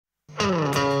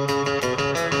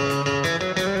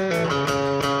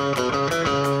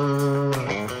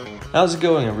How's it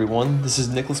going, everyone? This is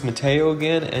Nicholas Mateo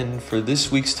again, and for this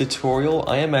week's tutorial,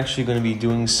 I am actually going to be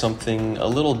doing something a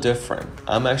little different.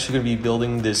 I'm actually going to be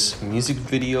building this music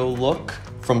video look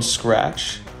from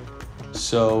scratch.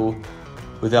 So,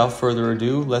 without further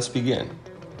ado, let's begin.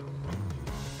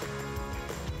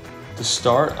 To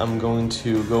start, I'm going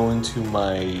to go into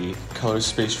my color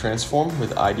space transform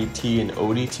with IDT and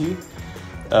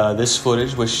ODT. This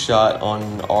footage was shot on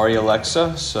ARRI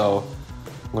Alexa, so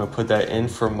I'm going to put that in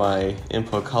for my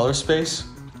input color space.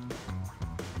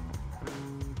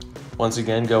 Once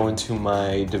again, go into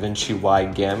my DaVinci Y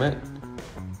gamut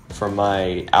for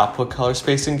my output color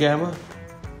space and gamma.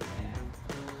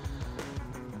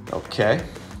 Okay.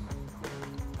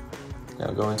 Now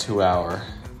go into our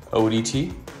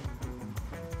ODT.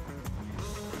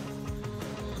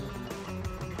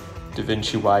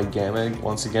 DaVinci Y gamut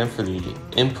once again for the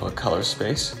input color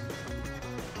space.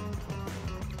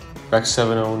 Rec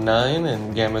 709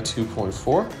 and Gamma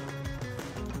 2.4.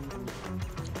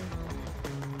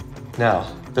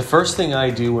 Now, the first thing I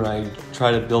do when I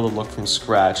try to build a look from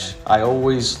scratch, I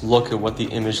always look at what the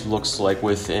image looks like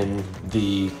within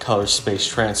the color space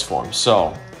transform.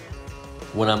 So,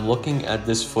 when I'm looking at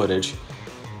this footage,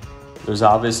 it's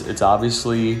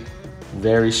obviously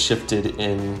very shifted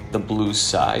in the blue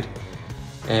side.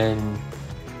 And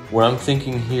what I'm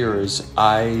thinking here is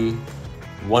I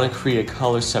want to create a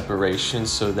color separation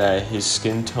so that his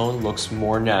skin tone looks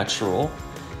more natural.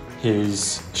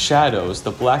 His shadows, the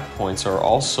black points, are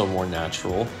also more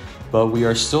natural, but we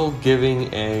are still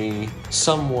giving a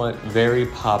somewhat very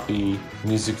poppy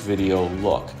music video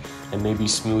look, and maybe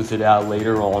smooth it out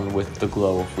later on with the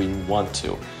glow if we want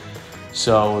to.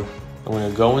 So I'm going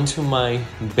to go into my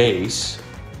base,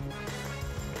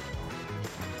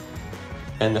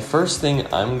 and the first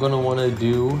thing I'm going to want to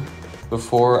do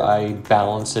before I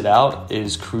balance it out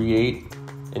is create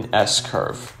an S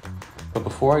curve. But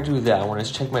before I do that, I want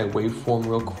to check my waveform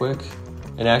real quick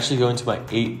and actually go into my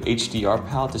HDR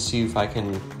palette to see if I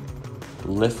can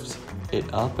lift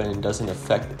it up and it doesn't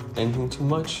affect anything too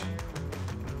much.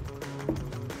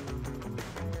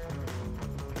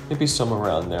 Maybe somewhere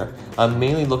around there. I'm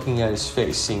mainly looking at his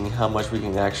face, seeing how much we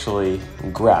can actually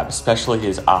grab, especially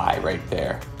his eye right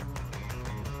there.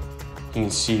 You can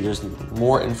see there's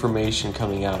more information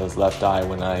coming out of his left eye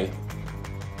when I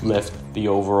lift the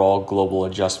overall global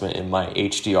adjustment in my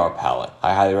HDR palette.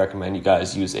 I highly recommend you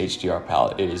guys use HDR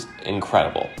palette. It is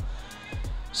incredible.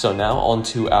 So now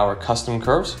onto our custom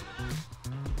curves.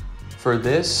 For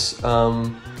this,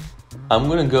 I'm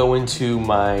going to go into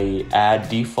my add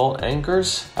default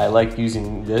anchors. I like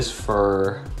using this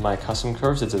for my custom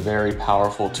curves. It's a very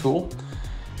powerful tool.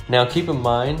 Now keep in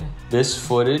mind, this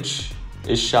footage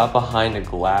is shot behind a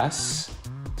glass,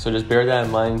 so just bear that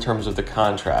in mind in terms of the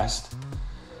contrast.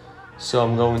 So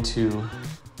I'm going to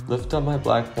lift up my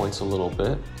black points a little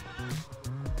bit.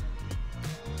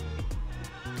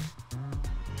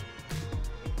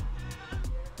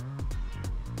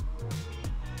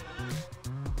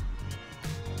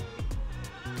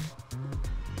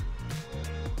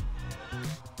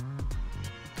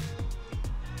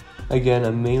 Again,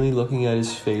 I'm mainly looking at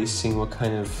his face, seeing what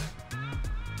kind of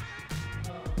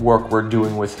work we're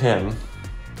doing with him.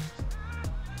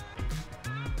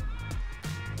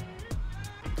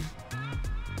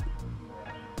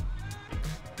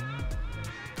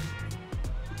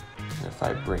 And if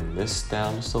I bring this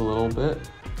down just a little bit,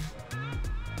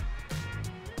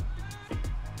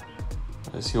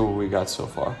 let's see what we got so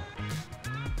far.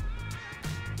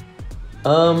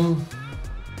 I'm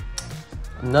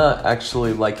not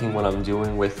actually liking what I'm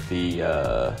doing with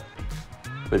the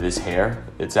with his hair.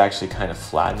 It's actually kind of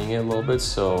flattening it a little bit,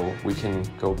 so we can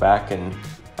go back and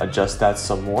adjust that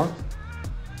some more.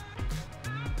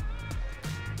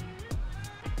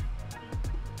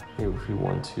 Maybe if we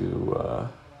want to,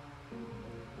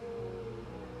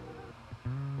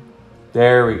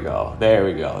 there we go,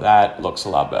 that looks a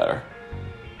lot better.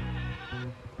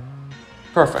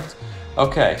 Perfect.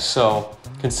 Okay, so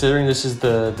considering this is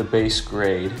the base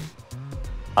grade,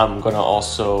 I'm gonna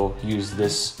also use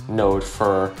this node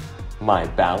for my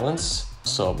balance.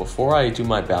 So before I do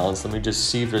my balance, let me just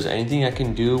see if there's anything I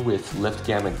can do with lift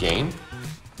gamma gain.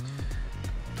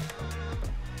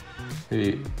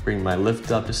 Maybe bring my lift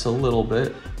up just a little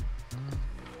bit.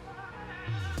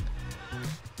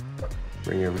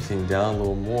 Bring everything down a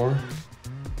little more.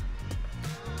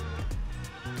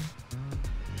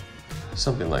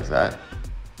 Something like that.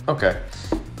 Okay,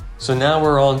 so now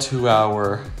we're on to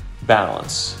our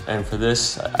balance, and for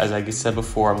this, as I said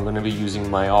before, I'm going to be using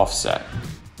my offset.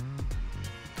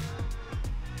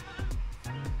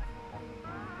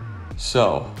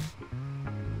 So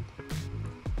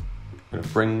I'm going to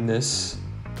bring this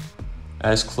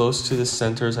as close to the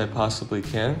center as I possibly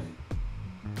can.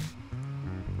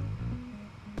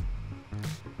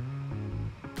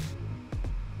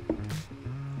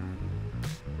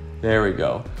 There we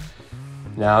go.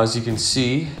 Now, as you can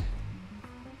see,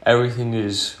 everything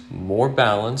is more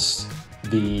balanced.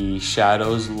 The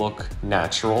shadows look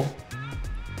natural.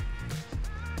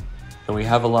 And we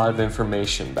have a lot of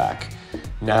information back.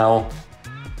 Now,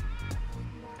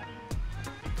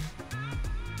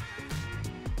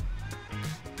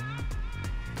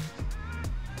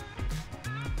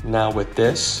 with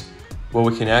this, what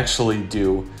we can actually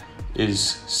do is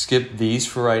skip these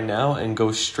for right now and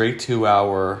go straight to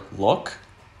our look,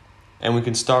 and we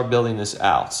can start building this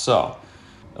out. So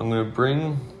I'm going to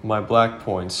bring my black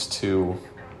points to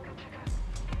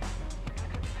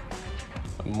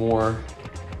a more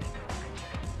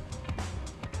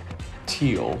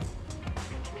teal.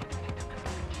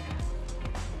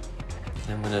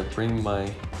 I'm going to bring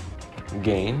my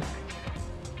gain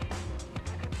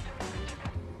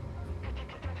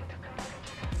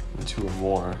into a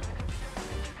more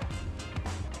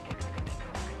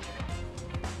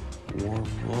warm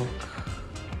look.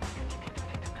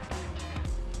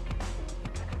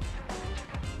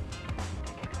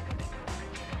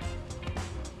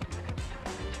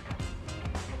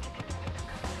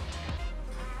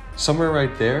 Somewhere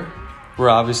right there, we're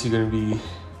obviously going to be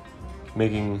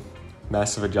making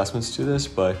massive adjustments to this,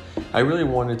 but I really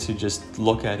wanted to just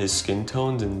look at his skin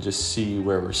tones and just see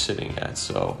where we're sitting at.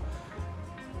 So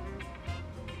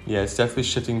yeah, it's definitely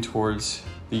shifting towards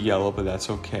the yellow, but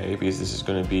that's okay because this is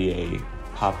going to be a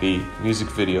poppy music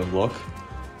video look.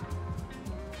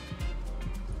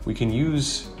 We can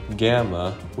use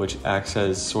gamma, which acts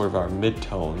as sort of our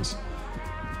mid-tones,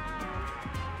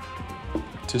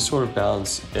 to sort of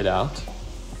balance it out,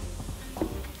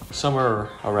 somewhere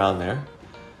around there.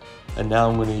 And now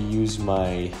I'm going to use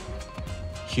my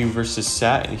hue versus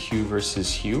sat and hue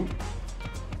versus hue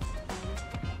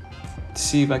to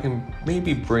see if I can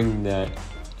maybe bring that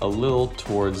a little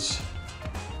towards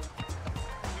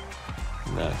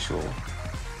natural.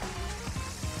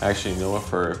 Actually, you know what,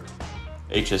 for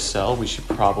HSL, we should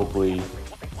probably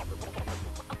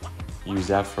use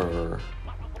that for...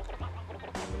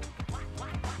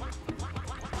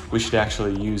 We should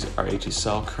actually use our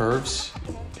HSL curves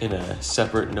in a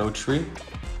separate node tree.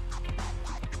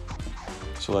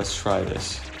 So let's try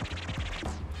this.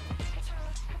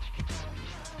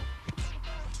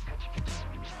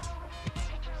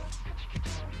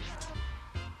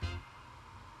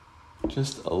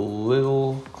 Just a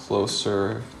little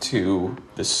closer to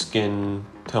the skin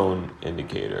tone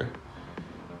indicator.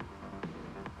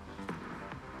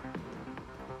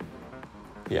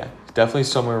 Yeah, definitely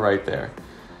somewhere right there.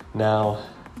 Now,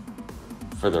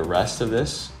 for the rest of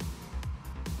this,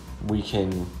 we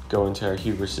can go into our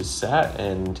hue versus sat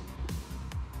and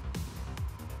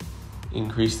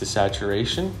increase the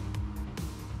saturation.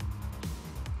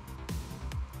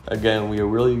 Again, we are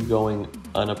really going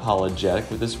unapologetic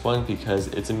with this one because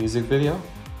it's a music video.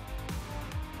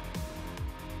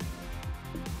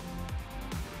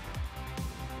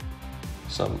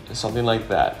 Something like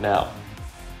that. Now,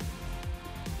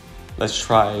 let's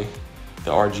try the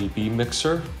RGB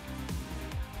Mixer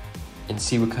and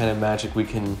see what kind of magic we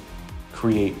can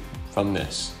create from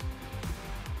this.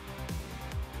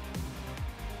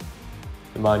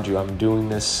 And mind you, I'm doing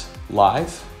this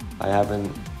live. I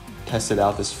haven't tested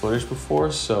out this footage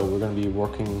before, so we're going to be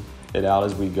working it out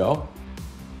as we go.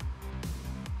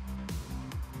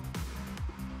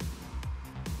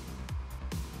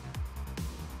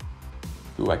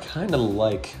 Ooh, I kind of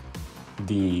like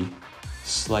the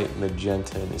slight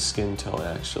magenta in his skin tone,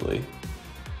 actually.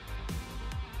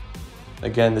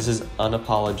 Again, this is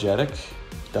unapologetic.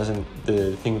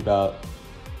 The thing about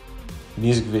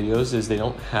music videos is they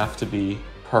don't have to be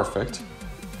perfect.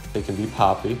 They can be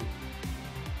poppy.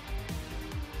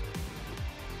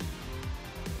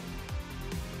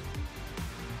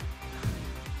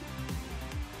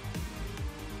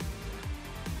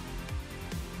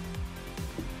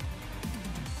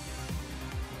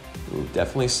 Ooh,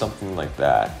 definitely something like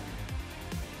that.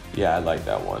 Yeah, I like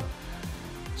that one.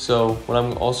 So what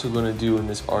I'm also going to do in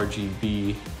this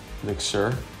RGB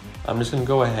mixer, I'm just going to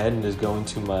go ahead and just go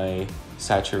into my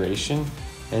saturation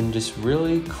and just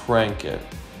really crank it.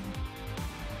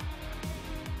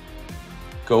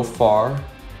 Go far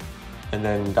and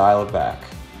then dial it back.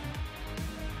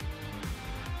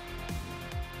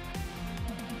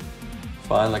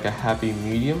 Find like a happy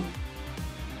medium.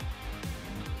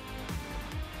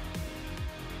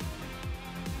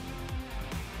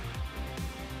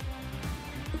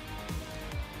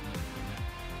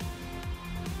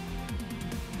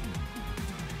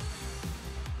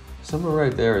 Somewhere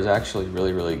right there is actually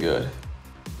really, really good.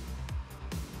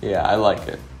 Yeah, I like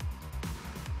it.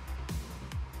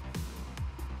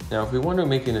 Now, if we want to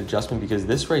make an adjustment, because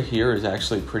this right here is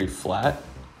actually pretty flat,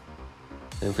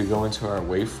 and if we go into our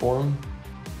waveform,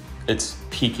 it's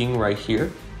peaking right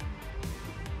here.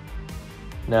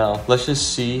 Now, let's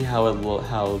just see how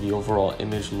the overall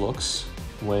image looks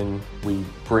when we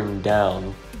bring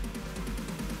down.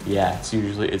 Yeah, it's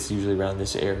usually around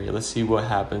this area. Let's see what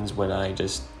happens when I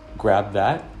just grab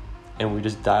that and we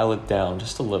just dial it down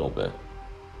just a little bit.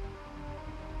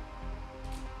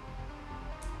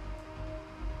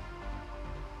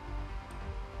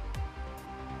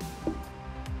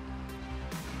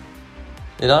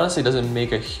 It honestly doesn't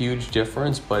make a huge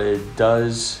difference, but it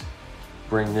does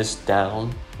bring this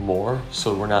down more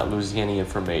so we're not losing any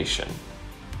information.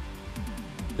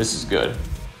 This is good.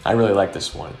 I really like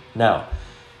this one. Now,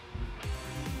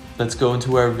 let's go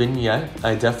into our vignette.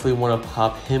 I definitely want to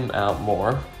pop him out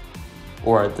more,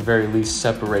 or at the very least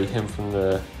separate him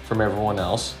from everyone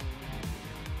else.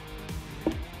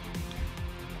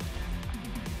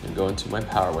 And go into my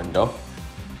power window.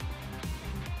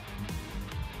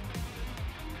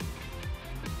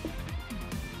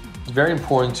 It's very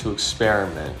important to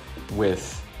experiment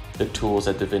with the tools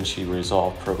that DaVinci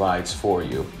Resolve provides for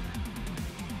you.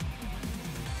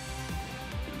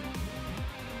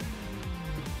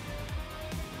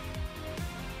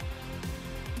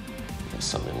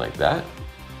 Something like that.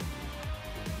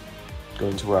 Go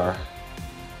into our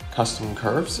custom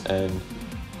curves and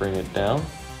bring it down.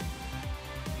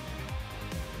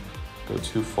 Go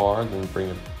too far, then bring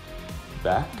it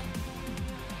back.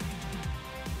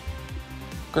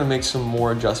 I'm going to make some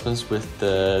more adjustments with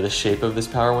the shape of this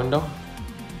power window.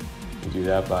 You do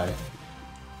that by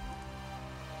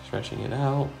stretching it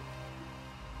out.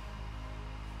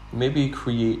 Maybe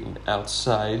create an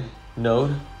outside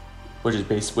node, which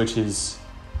is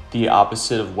the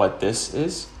opposite of what this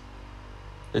is.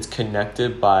 It's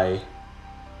connected by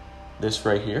this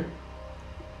right here.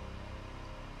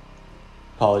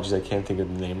 Apologies, I can't think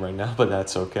of the name right now, but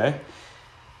that's okay.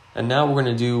 And now we're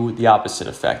going to do the opposite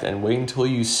effect and wait until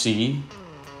you see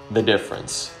the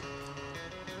difference.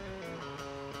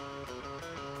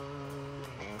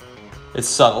 It's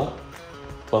subtle,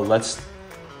 but let's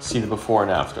see the before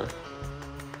and after.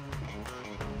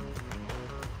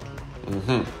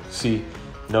 See,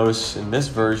 notice in this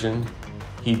version,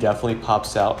 he definitely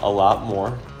pops out a lot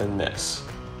more than this.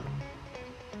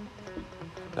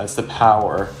 That's the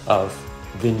power of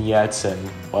vignettes and,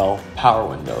 well, power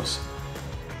windows.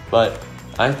 But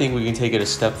I think we can take it a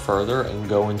step further and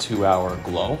go into our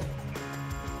glow.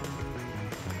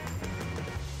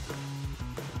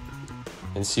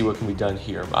 And see what can be done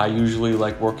here. I usually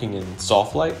like working in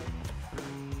soft light.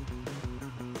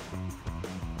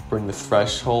 Bring the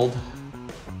threshold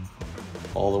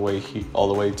all the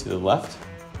way to the left.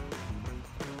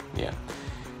 Yeah.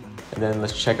 And then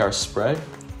let's check our spread.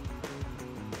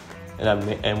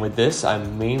 And with this,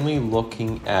 I'm mainly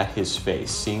looking at his face,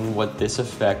 seeing what this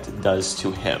effect does to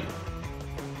him.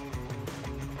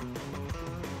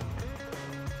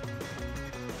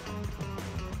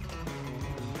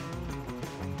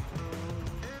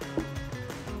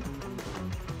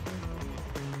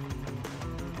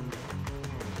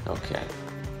 Okay.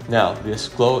 Now, this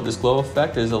glow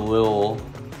effect is a little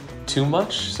too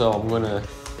much, so I'm going to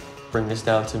bring this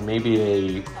down to maybe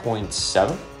a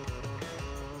 0.7.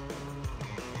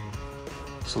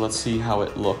 So let's see how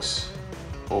it looks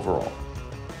overall.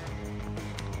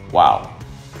 Wow.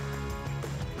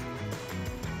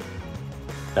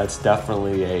 That's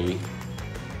definitely a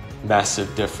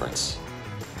massive difference.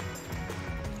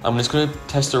 I'm just going to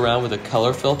test around with a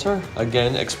color filter.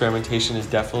 Again, experimentation is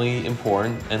definitely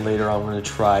important, and later I'm going to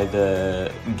try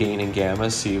the gain and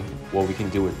gamma, see what we can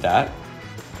do with that.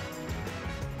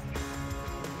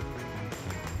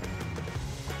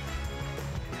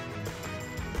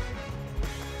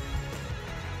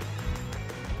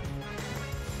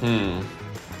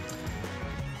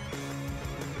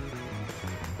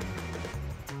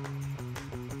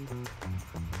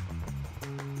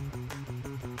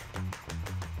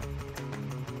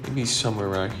 Maybe somewhere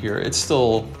around here. It's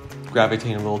still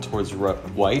gravitating a little towards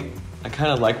white. I kind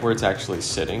of like where it's actually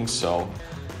sitting, so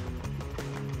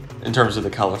in terms of the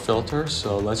color filter.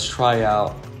 So let's try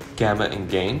out gamma and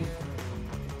gain.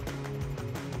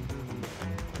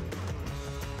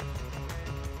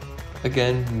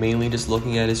 Again, mainly just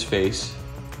looking at his face.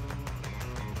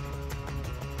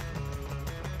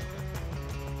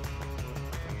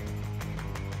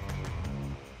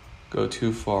 Go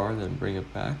too far, then bring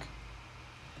it back.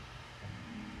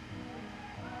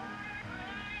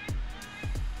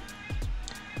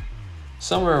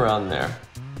 somewhere around there.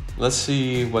 Let's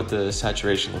see what the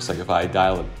saturation looks like if I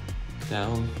dial it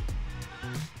down.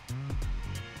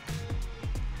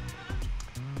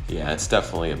 Yeah, it's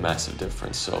definitely a massive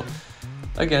difference. So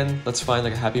again, let's find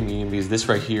like a happy medium because this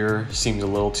right here seems a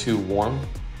little too warm.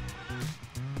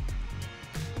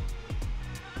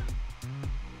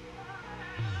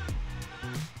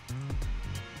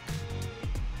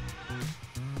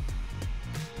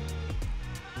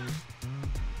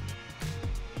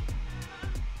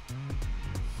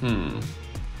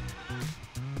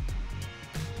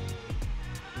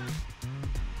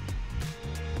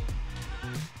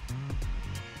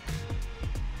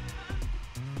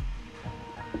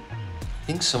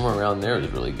 I think somewhere around there is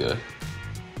really good.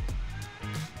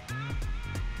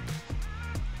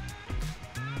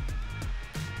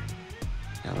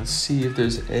 Now let's see if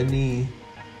there's any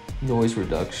noise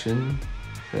reduction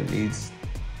that needs,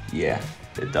 yeah,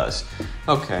 it does.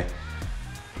 Okay.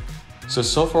 So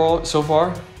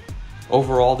far,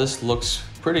 overall, this looks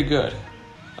pretty good.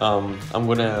 I'm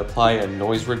gonna apply a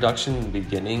noise reduction in the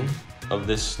beginning of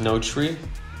this note tree.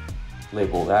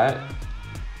 Label that.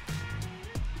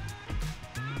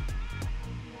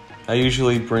 I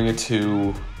usually bring the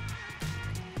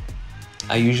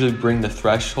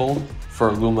threshold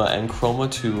for Luma and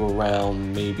Chroma to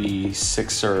around maybe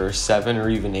 6 or 7 or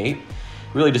even 8.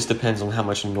 Really just depends on how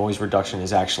much noise reduction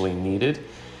is actually needed.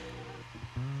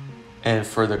 And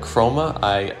for the Chroma,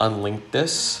 I unlink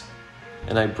this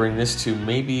and I bring this to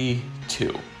maybe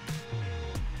 2.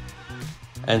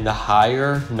 And the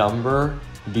higher number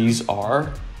these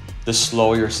are, the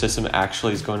slower your system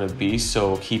actually is going to be,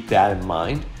 so keep that in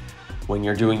mind when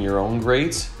you're doing your own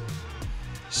grades.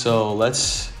 So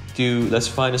let's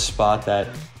find a spot that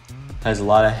has a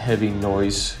lot of heavy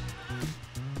noise.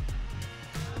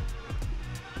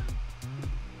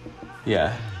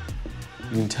 Yeah, you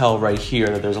can tell right here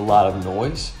that there's a lot of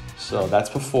noise. So that's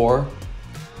before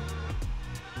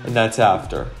and that's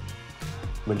after.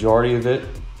 Majority of it,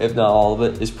 if not all of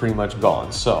it, is pretty much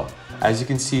gone. So as you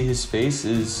can see, his face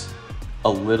is a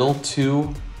little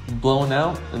too blown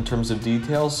out in terms of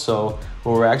details. So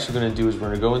what we're actually going to do is we're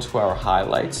going to go into our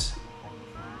highlights,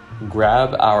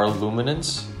 grab our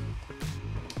luminance,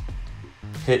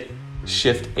 hit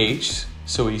Shift H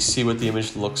so we see what the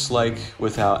image looks like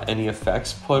without any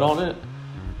effects put on it.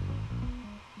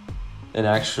 And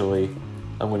actually,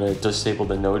 I'm going to disable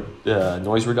the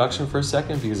noise reduction for a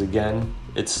second because again,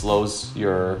 it slows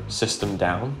your system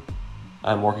down.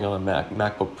 I'm working on a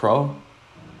MacBook Pro.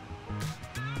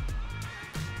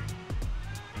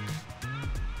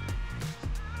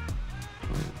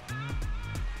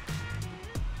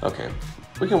 Okay,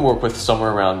 we can work with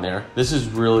somewhere around there. This is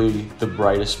really the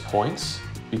brightest points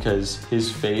because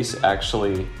his face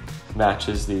actually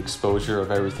matches the exposure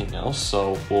of everything else,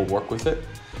 so we'll work with it.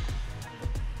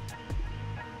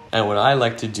 And what I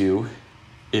like to do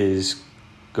is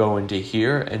go into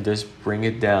here and just bring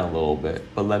it down a little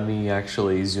bit. But let me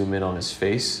actually zoom in on his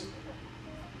face.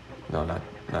 No,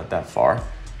 not that far.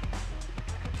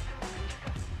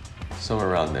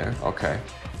 Somewhere around there, okay.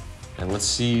 And let's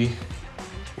see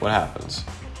what happens.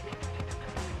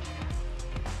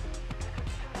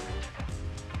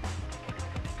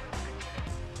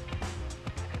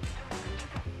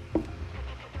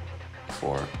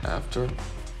 Before, after.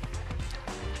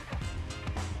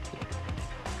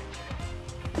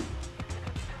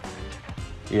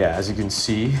 Yeah, as you can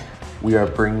see, we are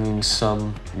bringing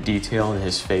some detail in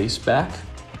his face back,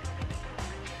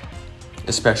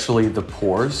 especially the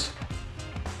pores.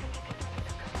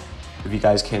 If you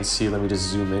guys can't see, let me just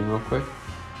zoom in real quick.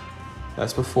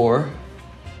 That's before.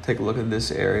 Take a look at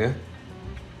this area.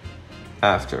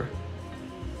 After.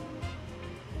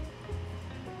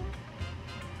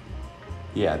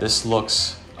 Yeah, this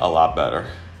looks a lot better.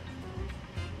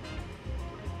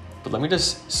 But let me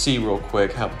just see real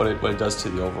quick what it does to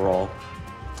the overall.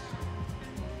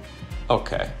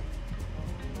 Okay.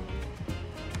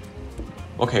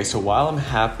 Okay, so while I'm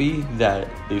happy that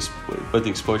what the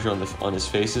exposure on his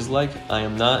face is like, I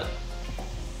am not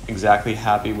exactly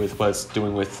happy with what it's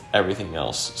doing with everything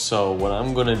else. So what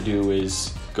I'm gonna do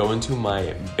is go into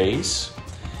my base,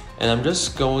 and I'm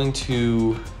just going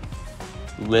to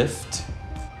lift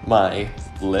my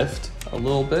lift a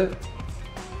little bit,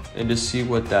 and just see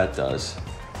what that does.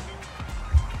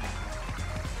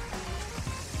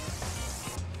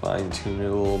 Fine tune it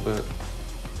a little bit.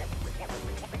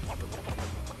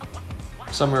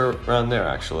 Somewhere around there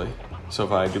actually. So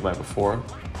if I do my before,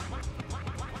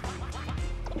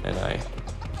 and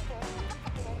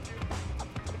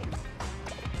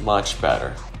much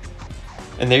better.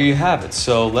 And there you have it.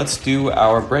 So let's do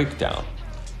our breakdown.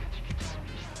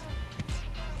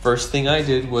 First thing I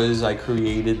did was I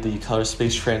created the color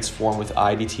space transform with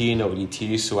IDT and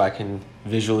ODT so I can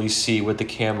visually see what the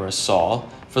camera saw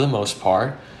for the most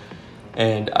part.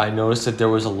 And I noticed that there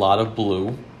was a lot of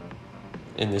blue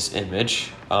in this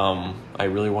image. I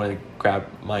really wanted to grab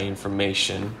my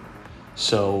information.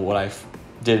 So what I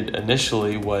did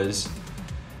initially was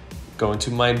go into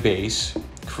my base,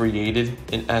 created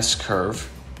an S curve,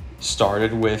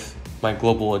 started with my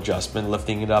global adjustment,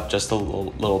 lifting it up just a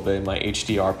little bit in my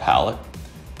HDR palette,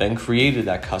 then created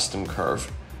that custom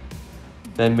curve,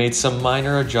 then made some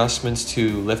minor adjustments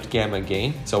to lift gamma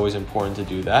gain. It's always important to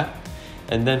do that.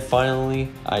 And then finally,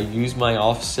 I used my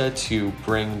offset to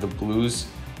bring the blues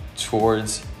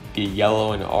towards the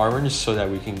yellow and orange so that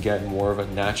we can get more of a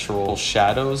natural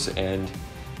shadows and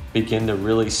begin to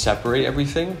really separate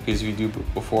everything, because we do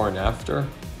before and after.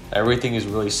 Everything is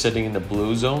really sitting in the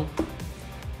blue zone.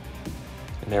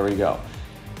 And there we go.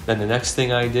 Then the next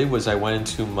thing I did was I went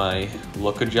into my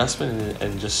look adjustment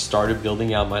and just started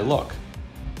building out my look.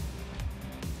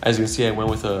 As you can see, I went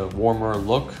with a warmer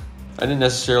look. I didn't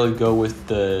necessarily go with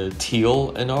the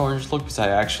teal and orange look because I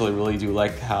actually really do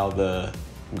like how the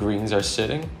greens are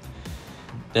sitting.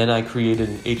 Then I created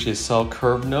an HSL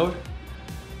curve node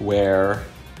where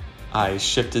I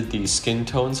shifted the skin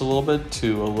tones a little bit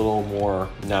to a little more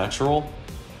natural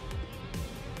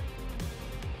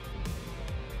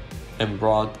and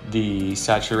brought the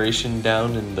saturation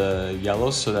down in the yellow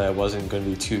so that it wasn't going to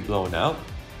be too blown out.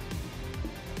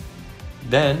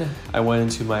 Then I went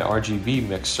into my RGB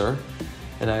mixer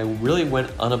and I really went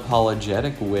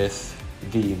unapologetic with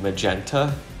the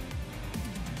magenta,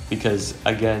 because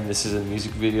again, this is a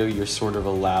music video, you're sort of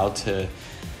allowed to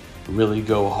really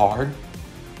go hard.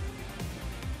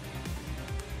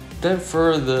 Then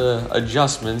for the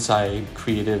adjustments, I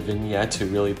created a vignette to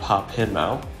really pop him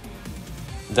out.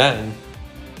 Then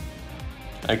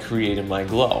I created my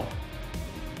glow.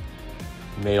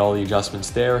 Made all the adjustments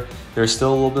there. There's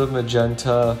still a little bit of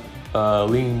magenta,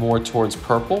 leaning more towards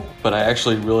purple, but I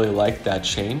actually really like that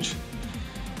change.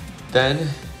 Then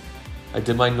I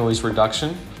did my noise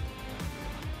reduction,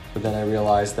 but then I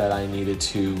realized that I needed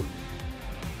to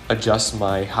adjust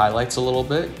my highlights a little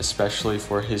bit, especially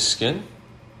for his skin.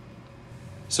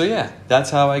 So yeah, that's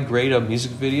how I grade a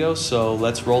music video, so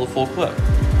let's roll the full clip.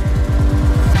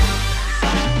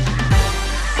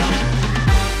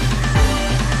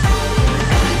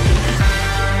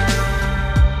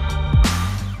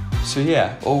 So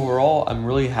yeah, overall, I'm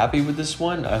really happy with this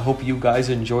one. I hope you guys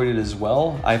enjoyed it as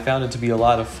well. I found it to be a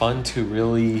lot of fun to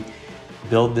really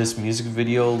build this music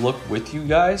video look with you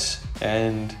guys.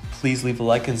 And please leave a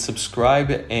like and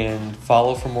subscribe and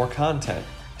follow for more content.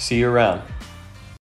 See you around.